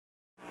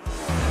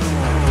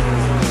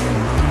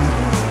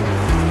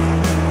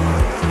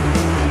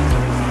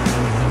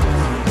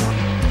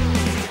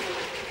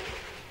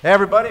Hey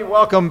everybody,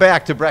 welcome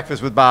back to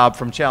Breakfast with Bob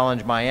from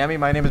Challenge Miami.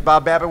 My name is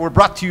Bob Babbitt. We're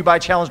brought to you by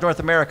Challenge North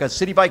America,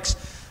 City Bikes,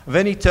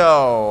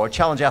 Veneto,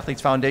 Challenge Athletes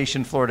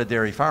Foundation, Florida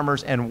Dairy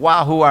Farmers, and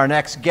Wahoo, our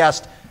next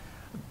guest.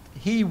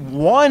 He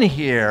won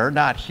here,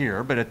 not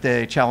here, but at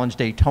the Challenge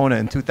Daytona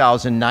in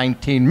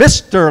 2019.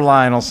 Mr.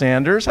 Lionel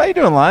Sanders. How you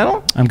doing,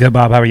 Lionel? I'm good,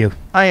 Bob. How are you?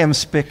 I am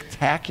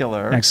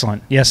spectacular.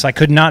 Excellent. Yes, I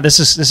could not. This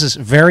is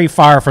very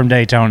far from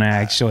Daytona,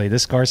 actually.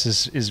 This course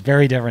is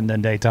very different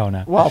than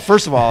Daytona. Well,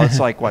 first of all, it's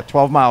like,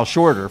 12 miles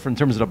shorter in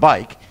terms of the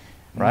bike,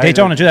 right?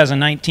 Daytona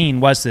 2019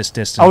 was this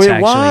distance, Oh, it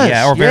actually. was?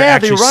 Yeah, or Yeah,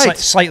 actually you're right.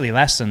 slightly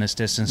less than this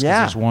distance because Yeah.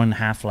 there's one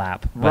half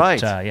lap. But,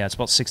 Right. yeah, it's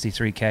about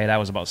 63K. That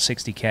was about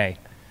 60K.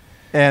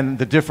 And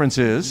the difference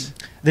is?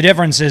 The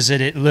difference is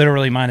that it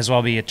literally might as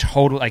well be a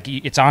total, like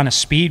it's on a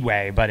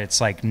speedway, but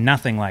it's like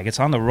nothing like. It's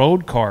on the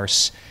road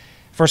course.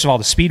 First of all,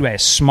 the speedway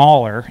is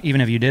smaller.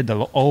 Even if you did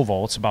the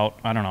oval, it's about,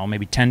 I don't know,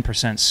 maybe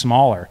 10%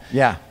 smaller.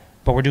 Yeah.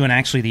 But we're doing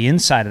actually the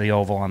inside of the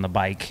oval on the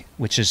bike,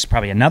 which is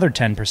probably another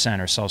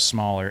 10% or so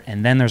smaller.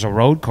 And then there's a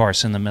road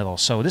course in the middle.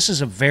 So this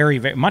is a very,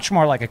 very, much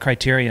more like a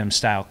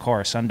criterium-style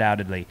course,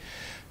 undoubtedly.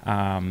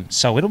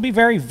 So it'll be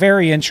very,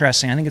 very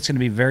interesting. I think it's going to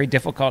be very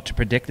difficult to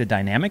predict the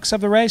dynamics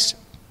of the race.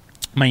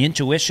 My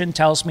intuition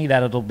tells me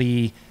that it'll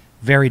be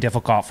very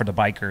difficult for the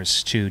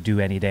bikers to do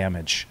any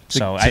damage.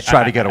 To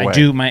try to get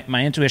away.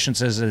 My intuition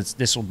says that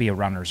this will be a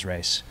runner's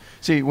race.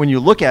 See, when you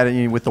look at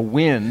it with the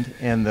wind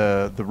and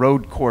the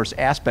road course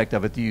aspect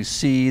of it, do you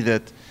see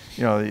that,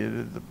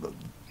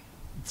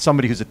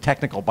 somebody who's a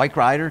technical bike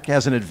rider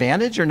has an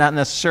advantage or not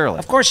necessarily?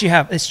 Of course you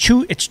have. It's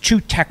two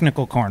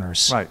technical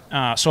corners.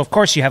 Right. So, of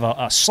course, you have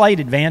a slight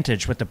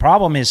advantage. But the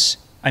problem is,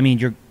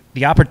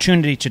 the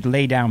opportunity to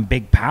lay down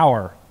big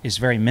power is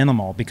very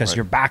minimal because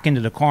you're back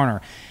into the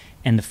corner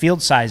and the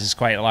field size is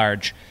quite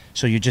large.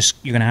 So you're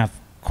going to have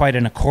quite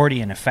an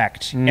accordion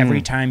effect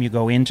every time you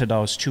go into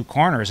those two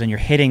corners and you're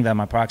hitting them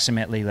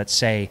approximately, let's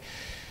say,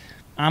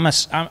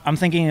 I'm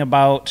thinking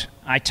about,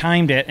 I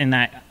timed it in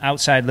that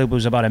outside loop, it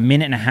was about a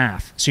minute and a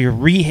half. So you're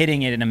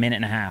re-hitting it in a minute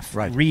and a half,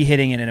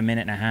 re-hitting it in a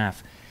minute and a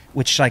half,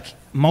 which like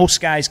most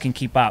guys can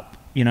keep up,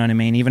 you know what I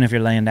mean? Even if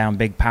you're laying down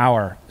big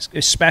power,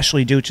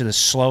 especially due to the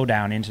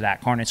slowdown into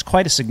that corner. It's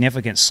quite a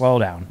significant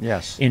slowdown.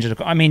 Yes. Into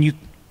the,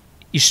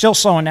 you're still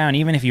slowing down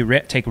even if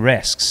you take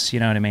risks, you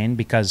know what I mean?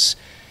 Because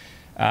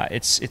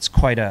it's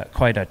quite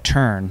a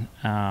turn.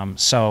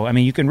 So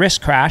you can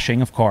risk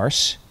crashing, of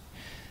course.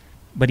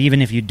 But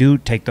even if you do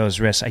take those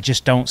risks, I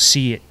just don't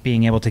see it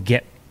being able to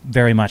get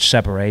very much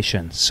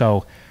separation.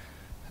 So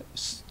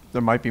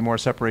there might be more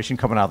separation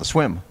coming out of the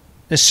swim.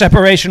 The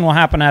separation will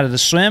happen out of the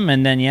swim,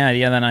 and then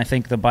then I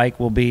think the bike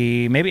will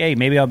be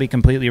maybe I'll be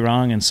completely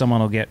wrong, and someone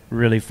will get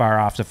really far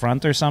off the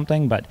front or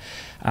something. But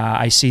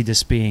I see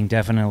this being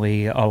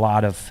definitely a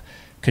lot of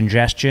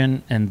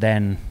congestion, and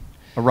then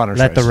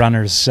let the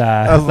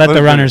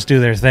runners do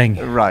their thing.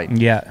 Right.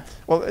 Yeah.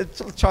 Well,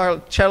 chat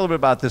a little bit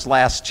about this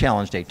last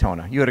Challenge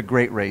Daytona. You had a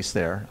great race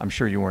there. I'm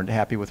sure you weren't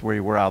happy with where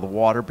you were out of the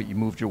water, but you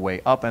moved your way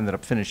up, ended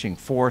up finishing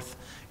fourth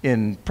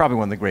in probably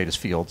one of the greatest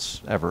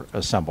fields ever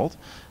assembled,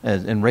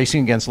 and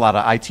racing against a lot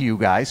of ITU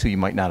guys who you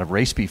might not have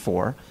raced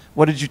before.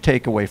 What did you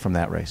take away from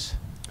that race?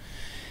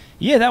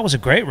 Yeah, that was a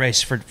great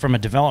race from a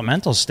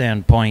developmental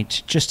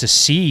standpoint, just to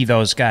see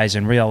those guys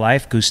in real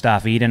life.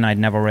 Gustav Iden, I'd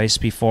never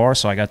raced before,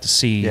 so I got to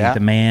see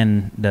the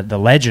man, the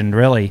legend,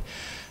 really.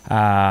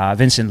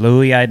 Vincent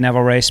Louis, I'd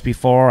never raced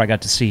before. I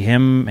got to see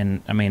him,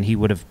 and he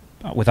would have,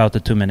 without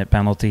the 2-minute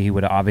penalty, he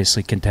would have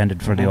obviously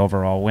contended for the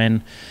overall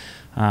win.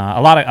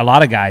 A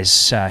lot of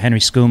guys,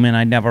 Henry Schoeman,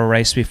 I'd never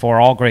raced before.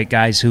 All great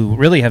guys who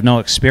really have no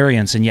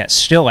experience and yet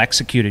still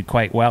executed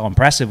quite well,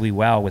 impressively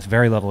well, with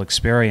very little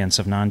experience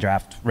of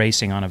non-draft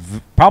racing on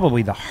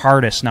probably the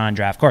hardest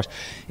non-draft course.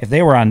 If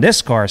they were on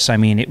this course,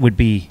 it would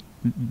be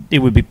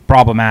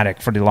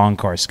problematic for the long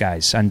course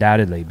guys,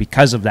 undoubtedly,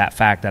 because of that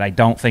fact that I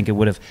don't think it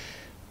would have.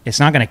 It's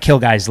not going to kill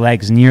guys'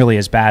 legs nearly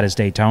as bad as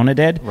Daytona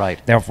did.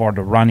 Right. Therefore,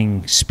 the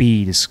running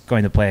speed is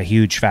going to play a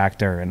huge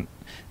factor, and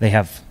they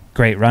have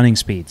great running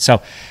speed.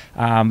 So,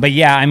 but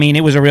yeah,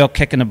 it was a real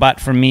kick in the butt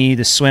for me.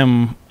 The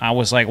swim, I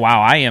was like,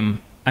 wow,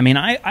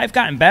 I've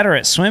gotten better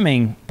at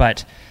swimming,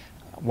 but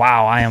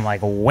wow, I am like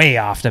way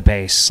off the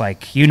pace.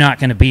 Like, you're not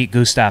going to beat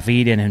Gustav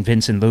Iden and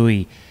Vincent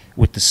Louis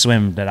with the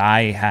swim that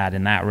I had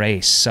in that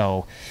race.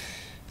 So,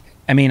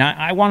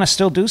 I want to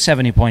still do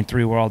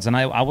 70.3 Worlds, and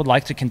I would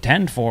like to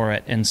contend for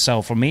it. And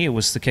so for me, it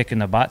was the kick in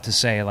the butt to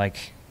say,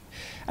 like,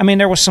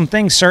 there was some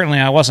things certainly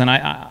I wasn't.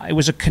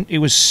 It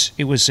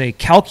was a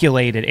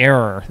calculated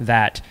error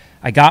that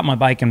I got my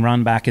bike and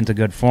run back into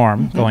good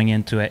form going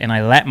into it, and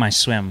I let my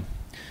swim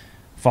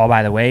fall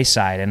by the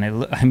wayside.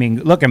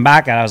 And looking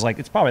back at it, I was like,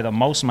 it's probably the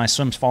most of my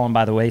swims fallen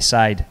by the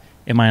wayside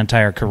in my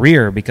entire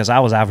career, because I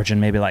was averaging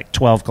maybe like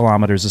 12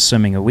 kilometers of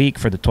swimming a week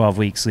for the 12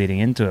 weeks leading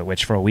into it,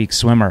 which for a weak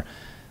swimmer,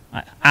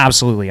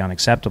 absolutely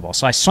unacceptable.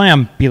 So I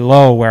swam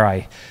below where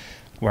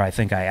I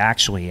think I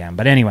actually am.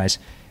 But anyways,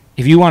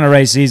 if you want to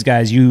race these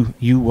guys, you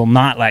will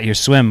not let your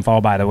swim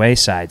fall by the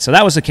wayside. So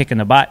that was a kick in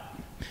the butt.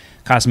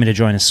 Caused me to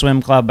join a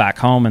swim club back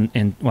home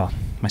in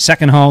my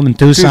second home in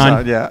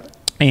Tucson. Yeah.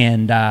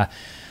 And I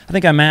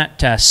think I'm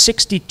at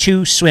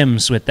 62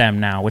 swims with them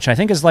now, which I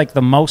think is like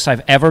the most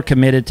I've ever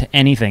committed to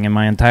anything in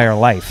my entire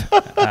life.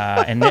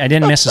 And I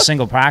didn't miss a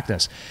single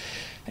practice.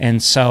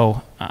 And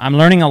so I'm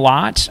learning a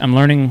lot. I'm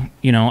learning,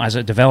 as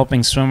a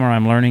developing swimmer,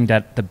 I'm learning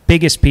that the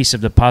biggest piece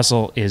of the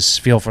puzzle is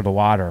feel for the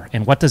water.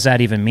 And what does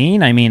that even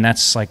mean? I mean,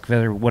 that's like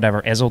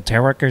whatever,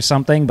 esoteric or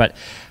something. But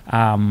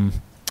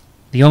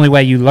the only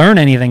way you learn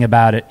anything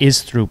about it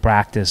is through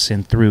practice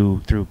and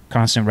through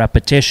constant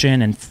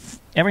repetition. And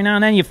every now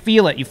and then you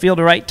feel it. You feel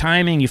the right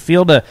timing. You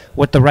feel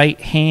what the right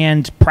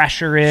hand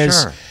pressure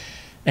is. Sure.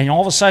 And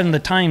all of a sudden, the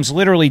times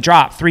literally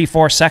drop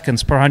 3-4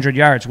 seconds per 100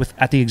 yards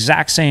at the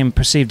exact same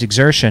perceived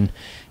exertion.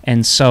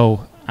 And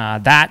so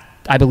that,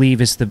 I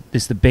believe, is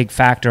the big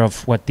factor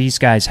of what these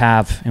guys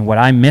have and what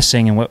I'm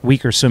missing and what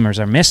weaker swimmers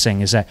are missing,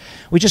 is that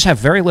we just have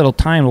very little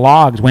time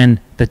logged when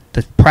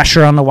the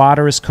pressure on the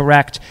water is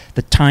correct,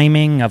 the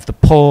timing of the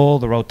pull,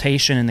 the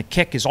rotation, and the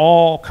kick is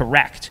all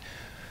correct,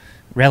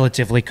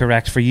 relatively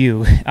correct for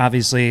you.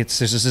 Obviously,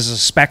 this is a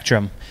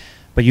spectrum.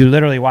 But you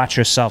literally watch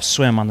yourself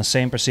swim on the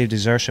same perceived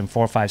exertion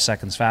 4 or 5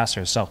 seconds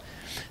faster. So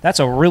that's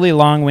a really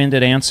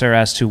long-winded answer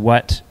as to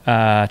what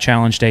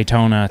Challenge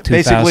Daytona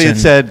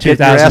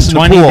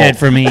 2020 did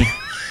for me.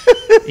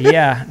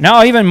 Yeah.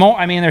 No, even more.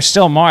 I mean, there's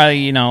still more.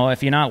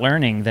 If you're not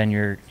learning,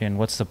 then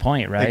what's the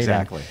point, right?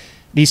 Exactly. And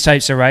these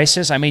types of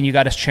races, I mean, you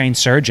got to change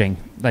surging.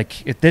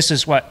 Like, if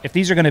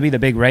these are going to be the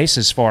big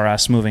races for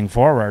us moving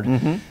forward,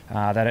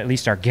 that at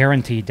least are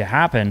guaranteed to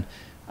happen,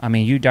 I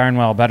mean, you darn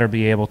well better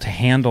be able to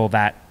handle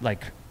that,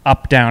 like,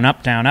 up, down,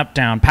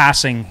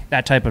 passing,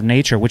 that type of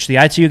nature, which the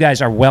ITU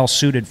guys are well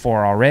suited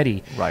for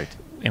already. Right.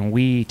 And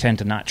we tend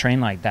to not train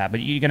like that.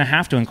 But you're going to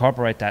have to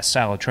incorporate that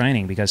style of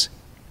training because,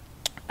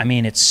 I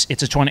mean, it's a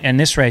 20, and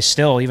this race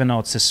still, even though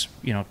it's this,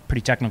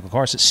 pretty technical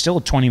course, it's still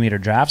a 20-meter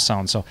draft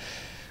zone. So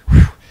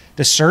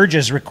the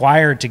surges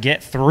required to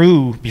get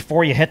through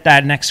before you hit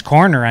that next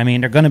corner, I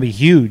mean, they're going to be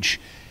huge.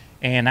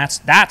 And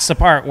that's the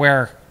part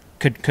where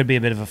could be a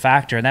bit of a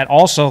factor. And that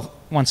also,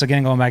 once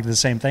again, going back to the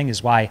same thing,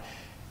 is why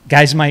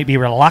guys might be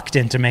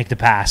reluctant to make the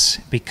pass,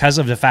 because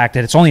of the fact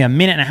that it's only a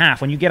minute and a half.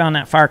 When you get on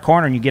that far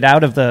corner and you get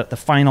out of the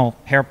final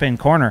hairpin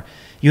corner,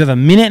 you have a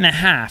minute and a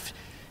half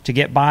to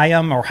get by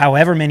them, or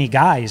however many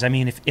guys. I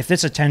mean, if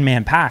it's a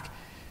 10-man pack,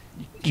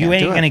 you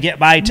ain't going to get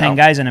by 10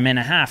 guys in a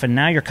minute and a half. And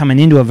now you're coming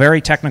into a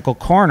very technical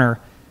corner,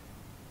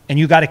 and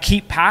you got to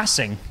keep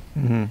passing.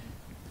 Mm-hmm.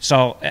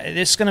 So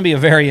it's going to be a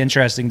very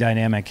interesting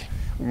dynamic.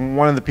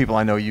 One of the people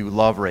I know you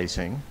love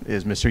racing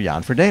is Mr.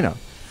 Jan Frodeno.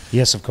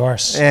 Yes, of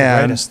course.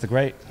 And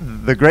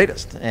the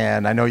greatest.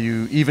 And I know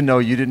you, even though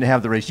you didn't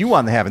have the race you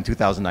wanted to have in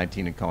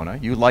 2019 in Kona,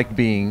 you liked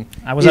being...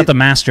 I was at the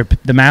master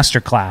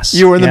class.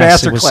 You were in the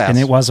master class. And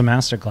it was a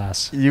master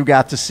class. You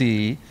got to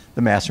see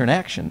the master in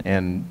action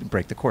and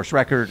break the course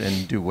record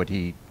and do what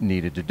he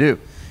needed to do.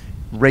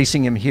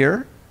 Racing him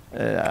here,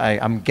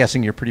 I'm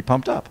guessing you're pretty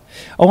pumped up.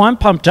 Oh, I'm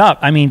pumped up.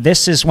 I mean,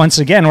 this is, once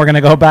again, we're going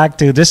to go back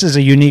to, this is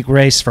a unique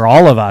race for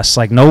all of us.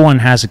 Like, no one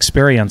has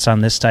experience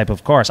on this type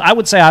of course. I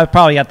would say I'm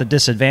probably at the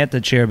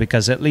disadvantage here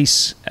because, at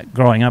least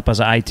growing up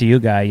as an ITU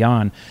guy,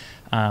 Jan,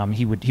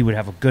 he would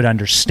have a good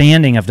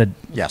understanding of the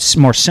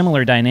more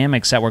similar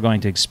dynamics that we're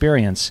going to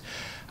experience.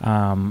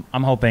 I'm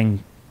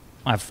hoping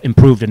I've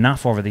improved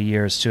enough over the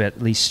years to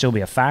at least still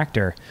be a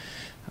factor.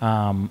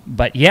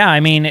 But yeah, I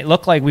mean, it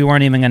looked like we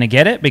weren't even going to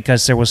get it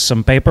because there was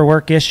some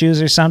paperwork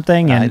issues or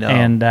something,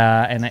 and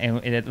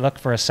it looked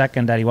for a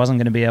second that he wasn't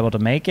going to be able to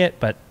make it,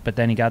 but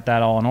then he got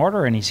that all in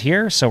order and he's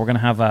here, so we're going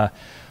to have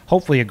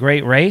hopefully a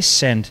great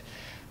race. And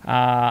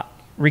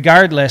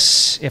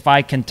regardless if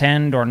I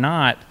contend or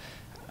not,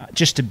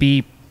 just to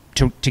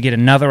get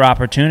another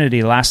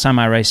opportunity. Last time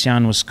I raced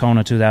Jan was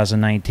Kona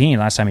 2019.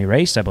 Last time he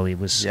raced, I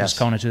believe, was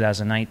Kona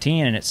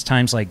 2019, and it's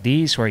times like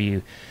these where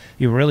you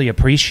really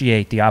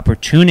appreciate the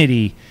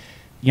opportunity.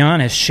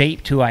 Jan has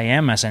shaped who I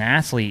am as an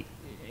athlete.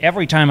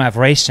 Every time I've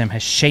raced him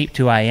has shaped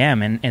who I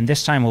am, and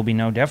this time will be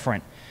no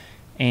different.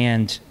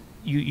 And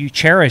you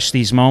cherish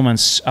these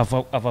moments of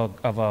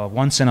a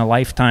once in a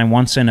lifetime,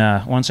 once in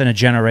a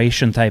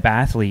generation type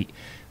athlete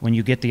when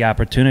you get the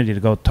opportunity to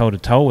go toe to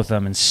toe with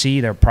them and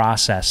see their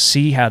process,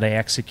 see how they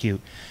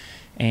execute.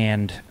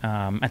 And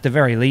at the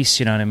very least,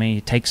 you know what I mean,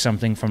 you take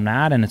something from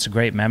that, and it's a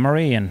great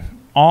memory. And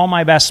all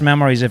my best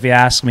memories, if you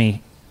ask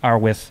me, are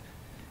with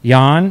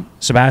Jan,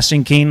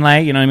 Sebastian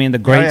Kienle, you know what I mean, the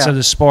greats of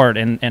the sport.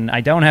 And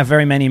I don't have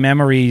very many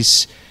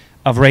memories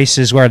of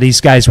races where these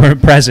guys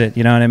weren't present,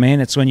 you know what I mean?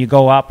 It's when you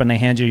go up and they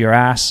hand you your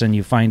ass and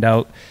you find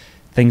out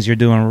things you're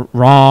doing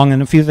wrong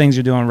and a few things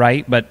you're doing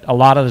right, but a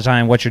lot of the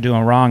time what you're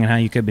doing wrong and how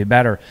you could be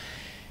better.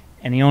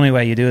 And the only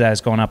way you do that is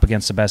going up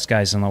against the best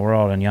guys in the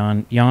world, and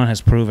Jan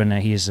has proven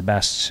that he is the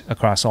best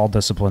across all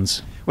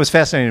disciplines. What's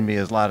fascinating to me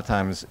is a lot of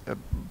times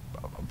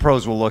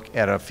pros will look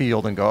at a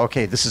field and go,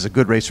 okay, this is a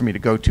good race for me to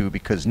go to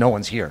because no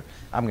one's here.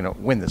 I'm going to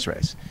win this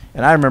race.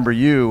 And I remember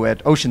you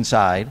at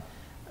Oceanside,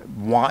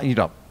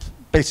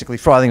 basically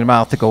frothing the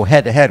mouth to go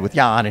head-to-head with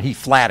Jan, and he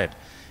flatted.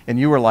 And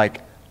you were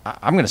like,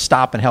 I'm going to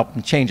stop and help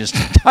him change his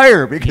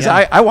tire because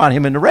I want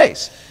him in the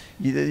race.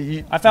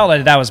 I felt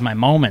like that was my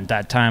moment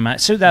that time.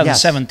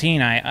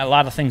 2017, a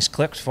lot of things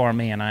clicked for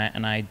me, and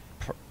I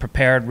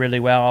prepared really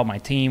well. My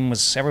team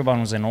everyone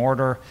was in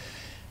order,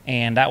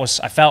 and I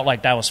felt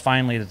like that was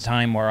finally the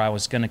time where I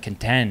was going to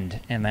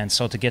contend. And then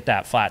so to get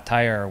that flat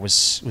tire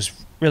was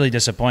really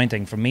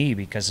disappointing for me,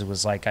 because it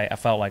was like I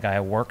felt like I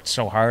had worked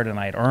so hard and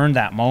I had earned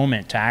that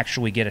moment to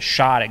actually get a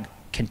shot at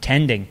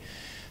contending,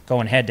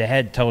 going head to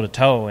head, toe to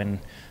toe, and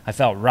I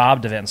felt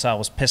robbed of it. And so I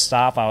was pissed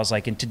off. I was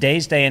like, in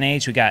today's day and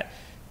age, we got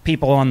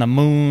people on the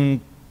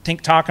moon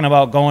talking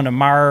about going to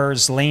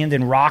Mars,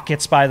 landing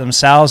rockets by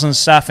themselves and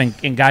stuff,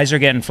 and guys are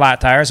getting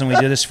flat tires, and we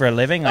do this for a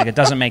living. Like, it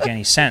doesn't make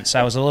any sense.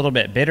 I was a little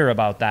bit bitter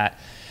about that.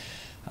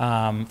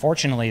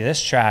 Fortunately,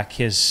 this track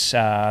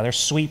they're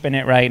sweeping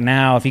it right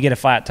now. If you get a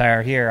flat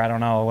tire here, I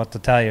don't know what to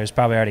tell you. There's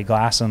probably already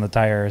glass on the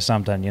tire or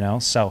something,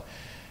 So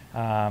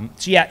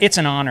yeah, it's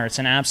an honor. It's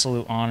an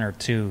absolute honor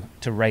to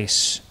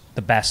race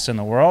the best in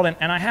the world.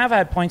 And I have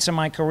had points in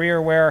my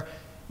career where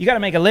you got to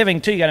make a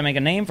living too. You got to make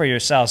a name for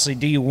yourself. So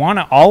do you want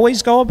to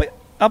always go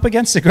up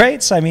against the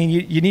greats? I mean,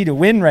 you need to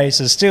win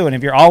races too. And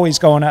if you're always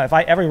going up,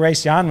 every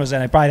race Jan was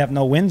in, I'd probably have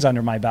no wins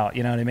under my belt.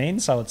 You know what I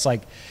mean? So it's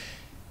like,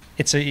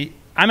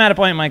 I'm at a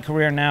point in my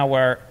career now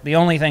where the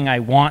only thing I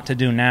want to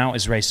do now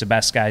is race the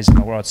best guys in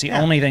the world. It's the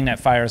only thing that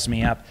fires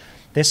me up.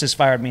 This has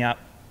fired me up.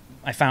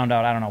 I found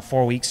out,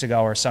 4 weeks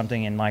ago or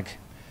something, and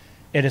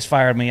it has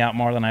fired me up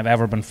more than I've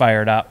ever been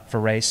fired up for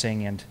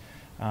racing. And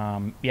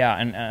and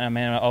I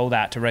mean, I owe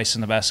that to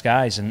racing the best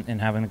guys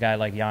and having a guy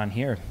like Jan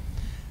here.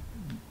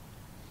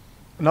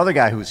 Another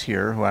guy who's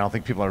here, who I don't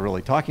think people are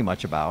really talking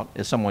much about,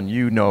 is someone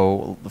you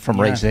know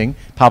from racing,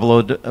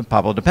 Pablo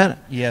Depena.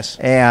 Yes.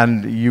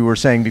 And you were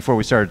saying before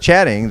we started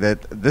chatting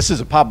that this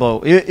is a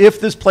Pablo, if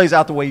this plays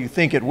out the way you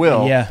think it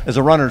will, as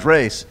a runner's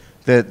race,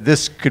 that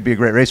this could be a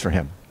great race for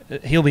him.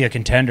 He'll be a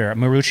contender.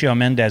 Mauricio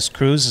Mendez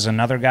Cruz is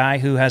another guy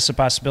who has the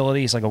possibility.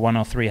 He's like a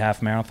 103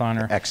 half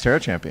marathoner. Xterra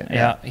champion.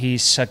 Yeah,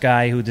 he's a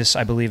guy who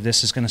I believe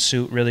this is going to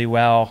suit really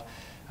well.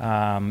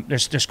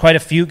 There's quite a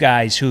few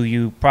guys who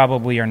you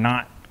probably are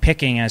not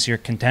picking as your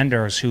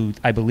contenders who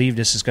I believe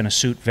this is going to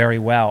suit very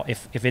well.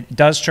 If it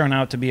does turn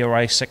out to be a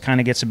race that kind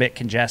of gets a bit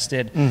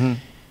congested,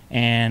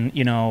 and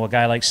a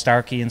guy like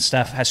Starkey and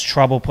stuff has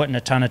trouble putting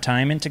a ton of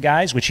time into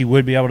guys, which he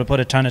would be able to put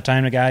a ton of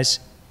time to guys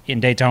in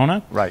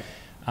Daytona. Right.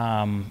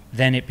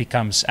 Then it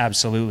becomes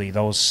absolutely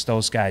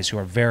those guys who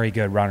are very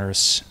good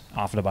runners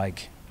off the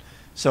bike.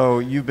 So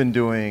you've been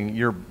doing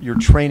your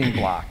training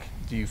block.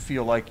 Do you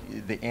feel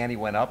like the ante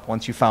went up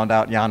once you found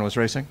out Jan was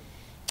racing?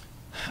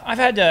 I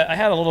had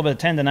a little bit of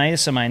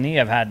tendonitis in my knee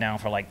I've had now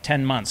for like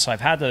 10 months. So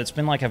it's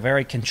been like a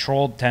very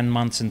controlled 10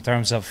 months in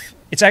terms of,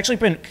 it's actually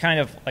been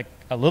kind of like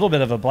a little bit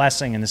of a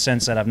blessing in the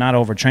sense that I've not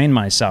overtrained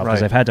myself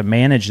because I've had to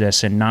manage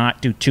this and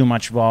not do too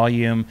much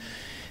volume.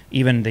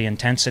 Even the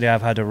intensity,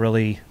 I've had to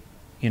really,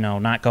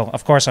 not go,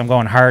 of course I'm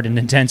going hard in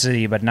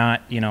intensity, but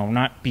not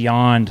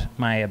beyond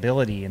my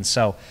ability. And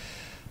so,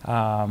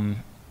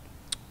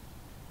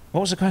 what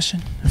was the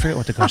question? I forget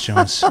what the question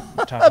was.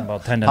 We're talking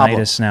about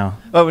tendonitis now.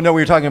 Oh, no,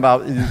 we were talking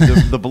about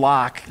the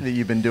block that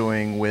you've been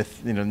doing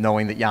with,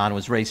 knowing that Jan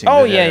was racing.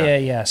 Oh,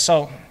 yeah.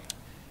 So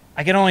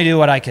I can only do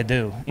what I could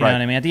do. You know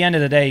what I mean? At the end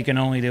of the day, you can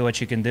only do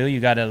what you can do. You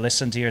got to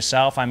listen to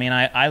yourself. I mean,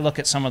 I look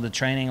at some of the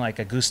training like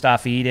a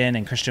Gustav Iden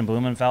and Christian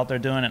Blumenfeld they're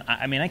doing, and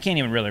I mean, I can't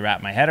even really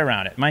wrap my head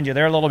around it. Mind you,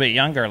 they're a little bit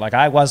younger. Like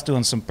I was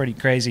doing some pretty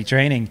crazy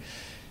training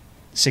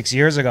 6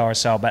 years ago or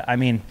so, but I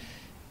mean,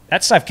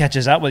 that stuff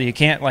catches up with you. You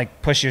can't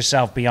push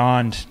yourself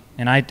beyond.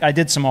 And I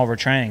did some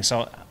overtraining,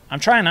 so I'm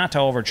trying not to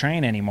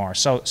overtrain anymore.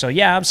 So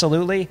yeah,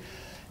 absolutely.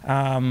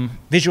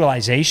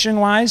 Visualization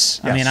wise,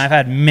 I mean, I've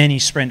had many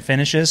sprint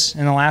finishes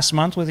in the last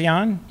month with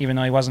Jan, even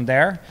though he wasn't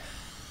there.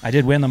 I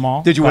did win them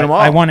all. Did you win them all?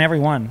 I won every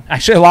one.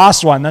 Actually, I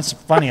lost one. That's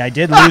funny. I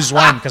did lose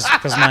one because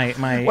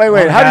my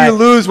wait. How do you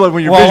lose one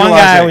when you're visualizing? One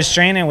guy I was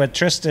training with,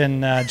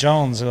 Tristan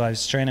Jones, who I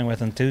was training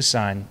with in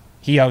Tucson.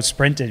 He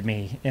out-sprinted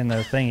me in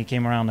the thing. He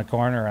came around the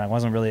corner, and I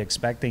wasn't really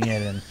expecting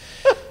it, and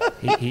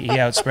he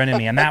out-sprinted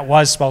me. And that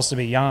was supposed to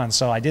be Jan,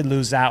 so I did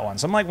lose that one.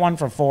 So I'm like 1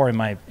 for 4 in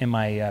my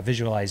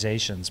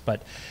visualizations.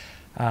 But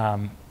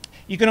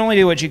you can only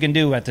do what you can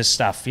do at this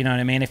stuff. You know what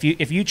I mean? If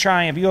you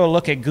go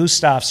look at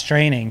Gustav's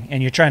training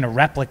and you're trying to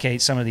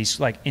replicate some of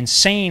these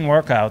insane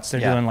workouts, they're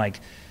doing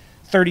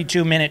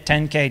 32-minute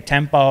 10K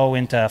tempo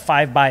into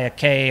 5 by a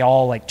K,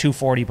 all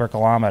 240 per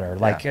kilometer.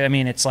 I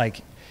mean, it's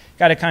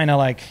got to kind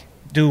of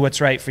do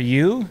what's right for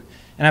you.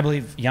 And I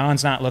believe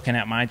Jan's not looking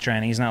at my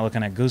training. He's not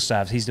looking at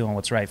Gustav's. He's doing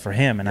what's right for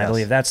him. And I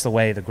believe that's the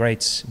way the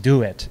greats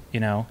do it,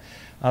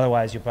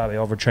 Otherwise, you'll probably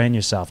overtrain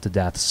yourself to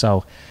death.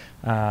 So,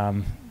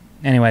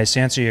 anyways, to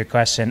answer your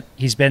question,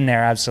 he's been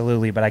there,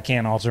 absolutely, but I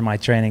can't alter my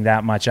training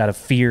that much out of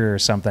fear or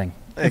something.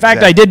 In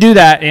fact, I did do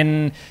that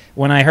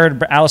when I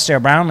heard Alistair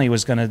Brownlee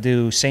was going to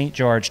do St.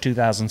 George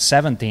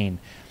 2017.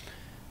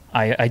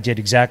 I did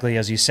exactly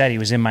as you said. He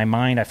was in my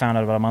mind. I found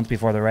out about a month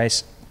before the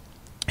race.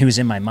 He was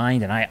in my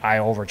mind, and I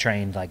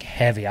overtrained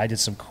heavy. I did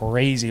some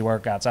crazy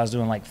workouts. I was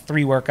doing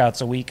 3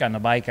 workouts a week on the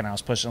bike, and I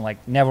was pushing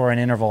never an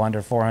interval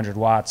under 400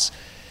 watts.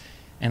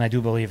 And I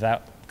do believe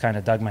that kind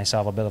of dug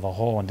myself a bit of a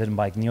hole and didn't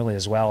bike nearly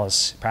as well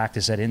as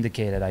practice had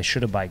indicated I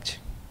should have biked.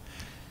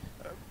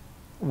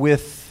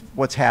 With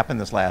what's happened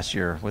this last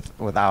year,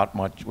 without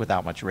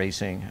much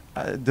racing,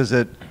 does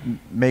it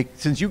make,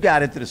 since you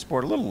got into the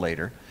sport a little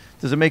later,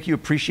 does it make you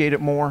appreciate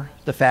it more?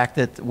 The fact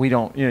that we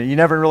don't, you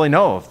never really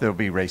know if there'll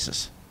be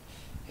races.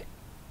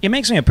 It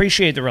makes me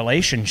appreciate the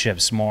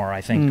relationships more,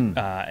 I think,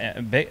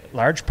 a big,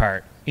 large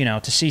part.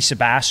 To see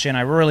Sebastian,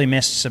 I really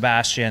missed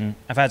Sebastian.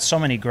 I've had so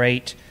many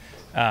great,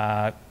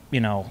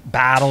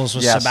 battles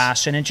with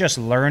Sebastian and just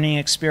learning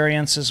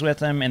experiences with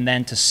him. And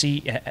then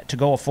to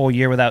go a full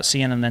year without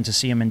seeing him, and then to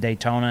see him in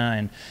Daytona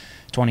in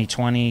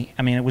 2020.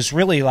 I mean, it was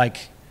really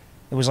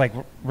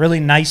really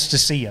nice to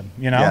see him,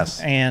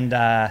 Yes. And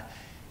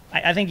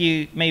I think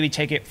you maybe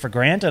take it for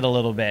granted a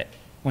little bit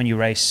when you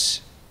race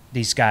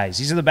these guys.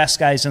 These are the best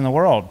guys in the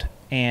world,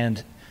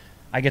 and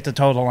I get to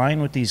toe the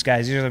line with these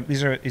guys.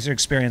 These are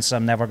experiences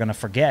I'm never going to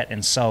forget.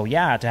 And so,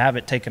 to have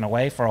it taken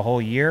away for a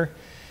whole year,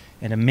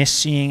 and to miss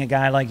seeing a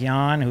guy like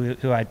Jan,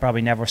 who I'd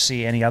probably never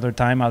see any other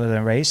time other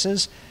than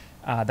races,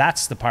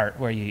 that's the part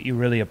where you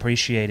really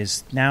appreciate.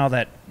 Is now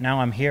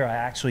I'm here, I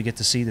actually get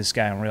to see this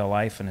guy in real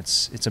life, and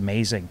it's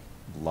amazing.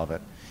 Love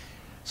it.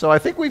 So I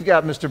think we've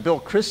got Mr. Bill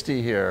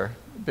Christie here.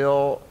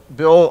 Bill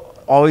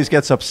always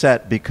gets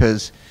upset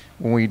because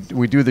when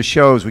we do the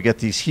shows, we get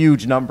these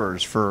huge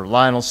numbers for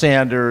Lionel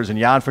Sanders and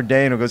Jan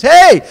Frodeno. Goes,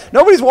 hey,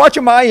 nobody's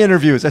watching my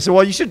interviews. I said,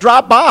 well, you should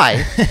drop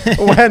by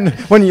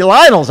when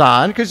Lionel's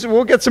on, because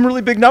we'll get some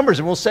really big numbers,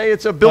 and we'll say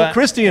it's a Bill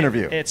Christie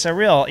interview. It's a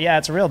real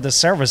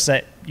disservice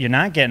that you're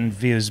not getting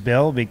views,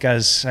 Bill,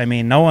 because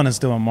no one is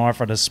doing more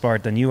for the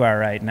sport than you are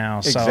right now.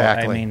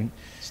 Exactly. So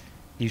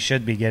you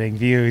should be getting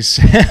views.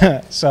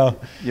 So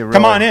really,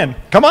 come on in.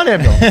 Come on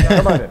in, Bill.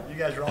 Come on in. You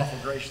guys are awful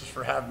gracious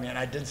for having me, and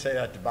I did say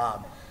that to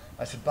Bob.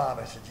 I said, Bob,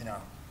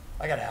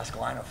 I got to ask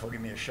Lionel if he'll give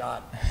me a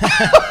shot.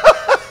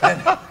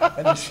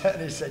 and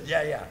he said,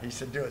 yeah. He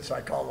said, do it. So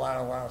I called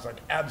Lionel. Lionel was like,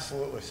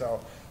 absolutely. So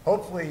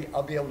hopefully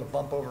I'll be able to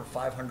bump over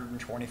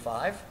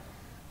 525.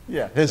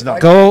 Yeah, his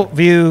number. Go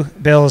view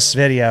Bill's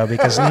video,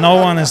 because no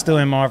one is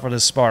doing more for the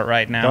sport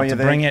right now Don't you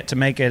think? to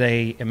make it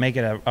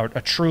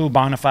a true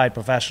bona fide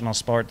professional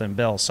sport than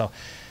Bill. So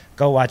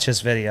go watch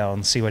his video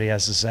and see what he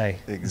has to say.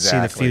 Exactly. See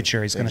the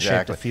future. He's going to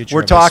shape the future.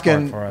 We're of the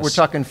talking. sport for us. We're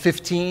talking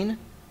 15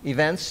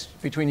 events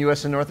between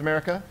U.S. and North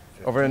America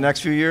over the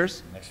next few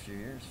years. Next few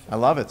years. I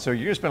love it. So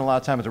you're going to spend a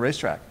lot of time at the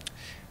racetrack.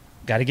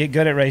 Got to get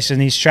good at racing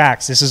these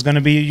tracks. This is going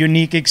to be a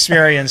unique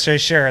experience for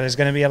sure. There's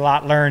going to be a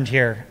lot learned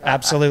here.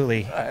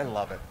 Absolutely. I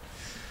love it.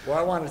 Well,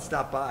 I wanted to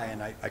stop by,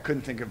 and I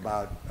couldn't think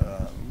about,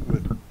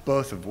 with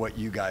both of what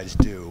you guys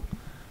do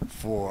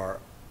for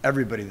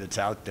everybody that's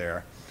out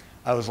there.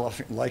 I was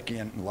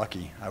lucky.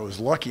 I was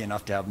lucky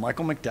enough to have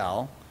Michael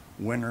McDowell,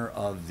 winner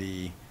of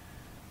the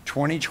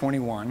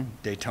 2021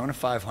 Daytona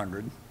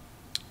 500,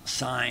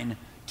 sign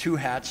 2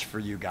 hats for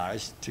you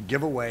guys to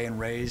give away and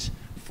raise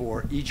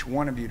for each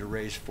one of you to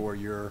raise for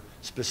your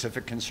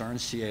specific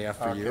concerns, CAF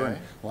for you. And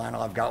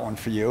Lionel, I've got one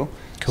for you.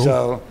 Cool.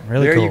 So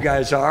really there cool. you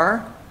guys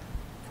are.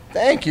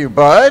 Thank you,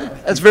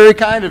 bud. That's very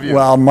kind of you.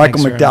 Well,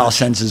 Michael Thanks very McDowell much.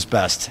 sends his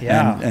best,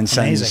 Yeah, and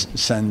sends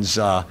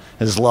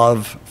his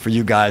love for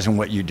you guys and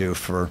what you do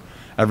for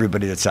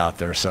everybody that's out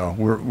there. So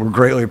we're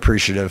greatly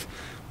appreciative.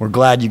 We're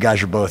glad you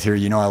guys are both here.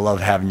 I love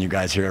having you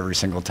guys here every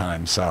single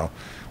time. So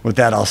with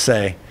that, I'll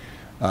say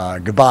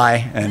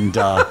goodbye, and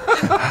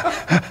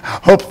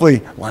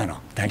hopefully,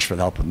 Lionel, thanks for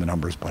the help with the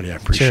numbers, buddy. I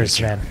appreciate Cheers,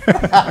 you. man.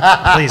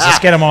 Please, let's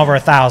get them over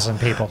 1,000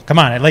 people. Come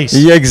on, at least.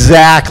 Yeah,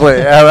 exactly.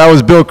 That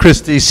was Bill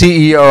Christie,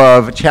 CEO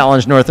of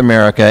Challenge North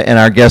America, and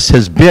our guest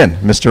has been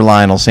Mr.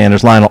 Lionel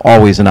Sanders. Lionel,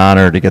 always an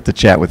honor to get to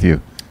chat with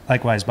you.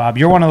 Likewise, Bob.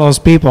 You're one of those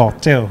people,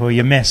 too, who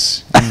you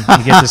miss and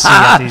you get to see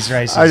at these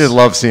races. I just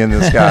love seeing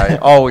this guy.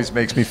 Always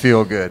makes me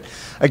feel good.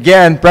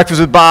 Again, Breakfast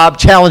with Bob,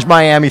 Challenge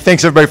Miami.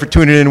 Thanks, everybody, for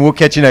tuning in. We'll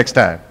catch you next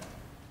time.